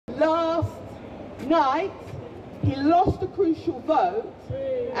night he lost a crucial vote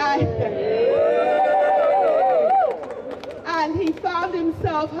and he found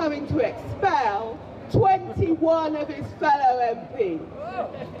himself having to expel 21 of his fellow MPs.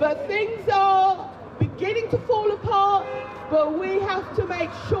 But things are beginning to fall apart, but we have to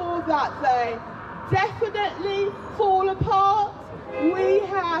make sure that they definitely fall apart. We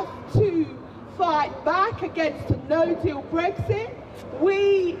have to fight back against a no-deal Brexit.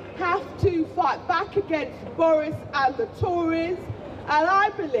 We have to fight back against Boris and the Tories. And I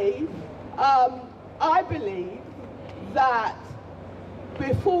believe that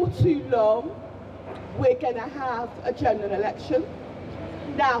before too long, we're going to have a general election.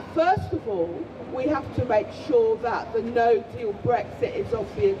 Now, first of all, we have to make sure that the no-deal Brexit is off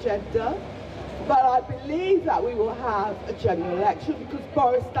the agenda. But I believe that we will have a general election because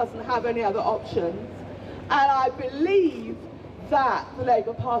Boris doesn't have any other options. And I believe that the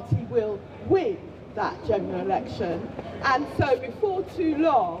Labour Party will win that general election. And so before too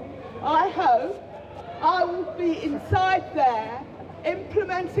long, I hope I will be inside there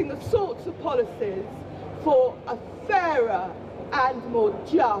implementing the sorts of policies for a fairer and more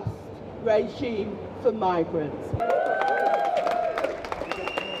just regime for migrants.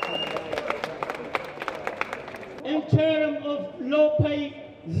 In terms of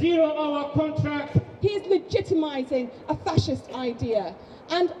low-pay, zero-hour contracts, he is legitimising a fascist idea.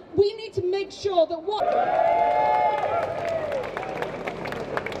 And we need to make sure that what...